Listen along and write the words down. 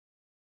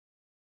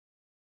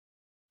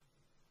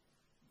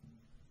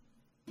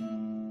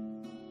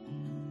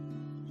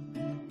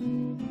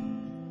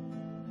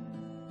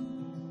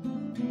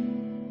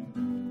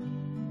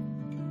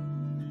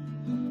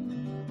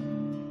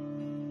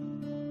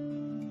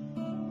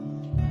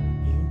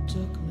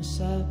took my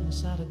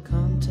sadness out of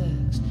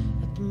context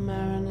at the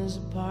Mariner's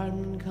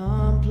apartment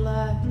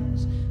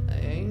complex. I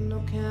ain't no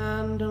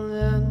candle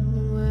in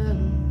the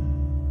wind.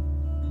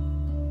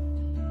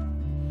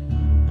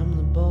 I'm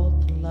the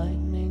bolt, the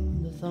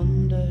lightning, the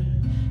thunder,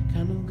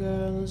 kind of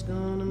girl who's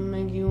gonna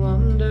make you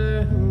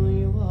wonder who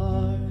you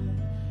are,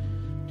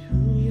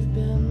 who you've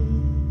been.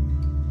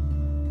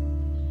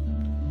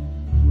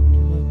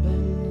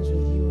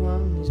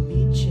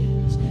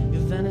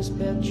 Venice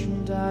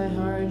bedroom, die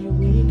hard, your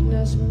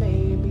weakness.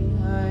 Maybe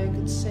I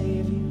could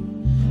save you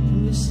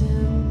from your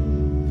sin.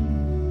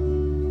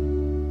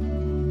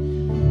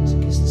 So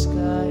kiss the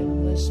sky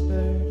and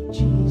whisper to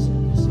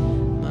Jesus,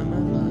 my,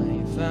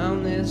 you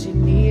found this, you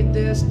need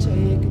this.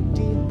 Take a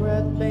deep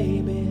breath,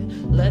 baby,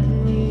 let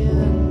me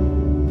in.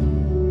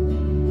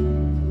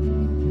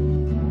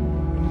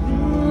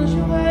 Use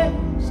your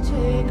ways,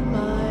 take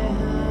my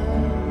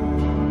hand.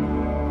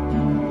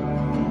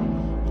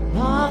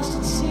 Lost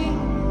at sea,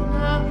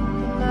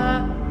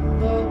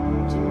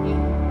 to me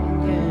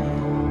again.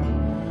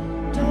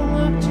 Don't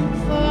look too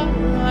far,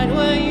 right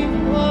where you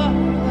are,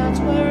 that's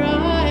where I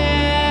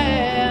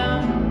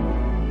am.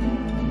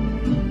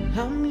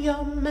 I'm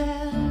your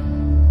man.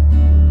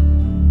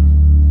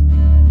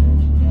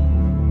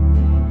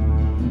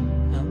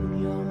 I'm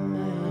your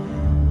man.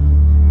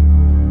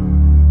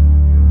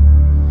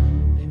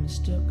 They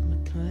mistook my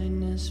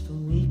kindness for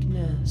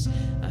weakness.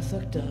 I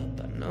fucked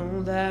up, I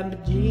know that,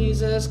 but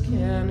Jesus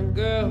can. A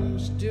girl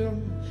who's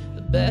doing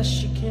the best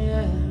she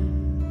can.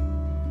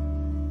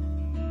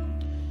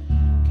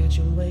 Catch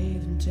a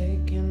wave and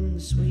take in the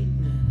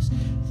sweetness.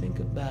 Think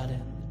about it,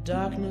 the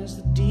darkness,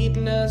 the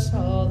deepness,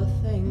 all the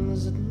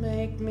things that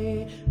make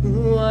me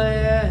who I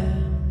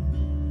am.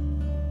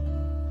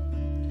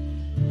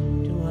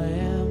 Who I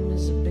am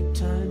is a big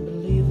time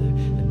believer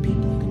that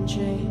people can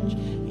change.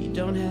 You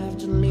don't have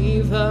to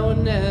leave her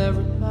when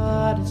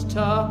everybody's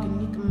talking.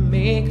 You can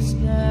make a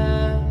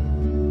stand.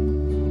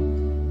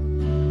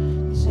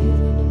 This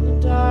evening in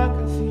the dark,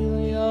 I feel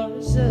your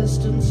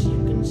resistance. You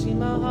can see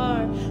my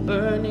heart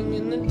burning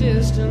in the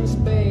distance.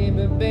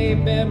 Baby,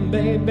 baby,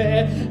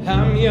 baby,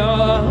 I'm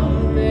your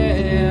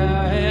man.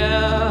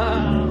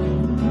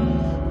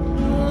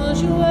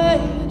 Use your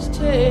ways,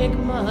 take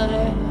my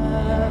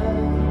hand.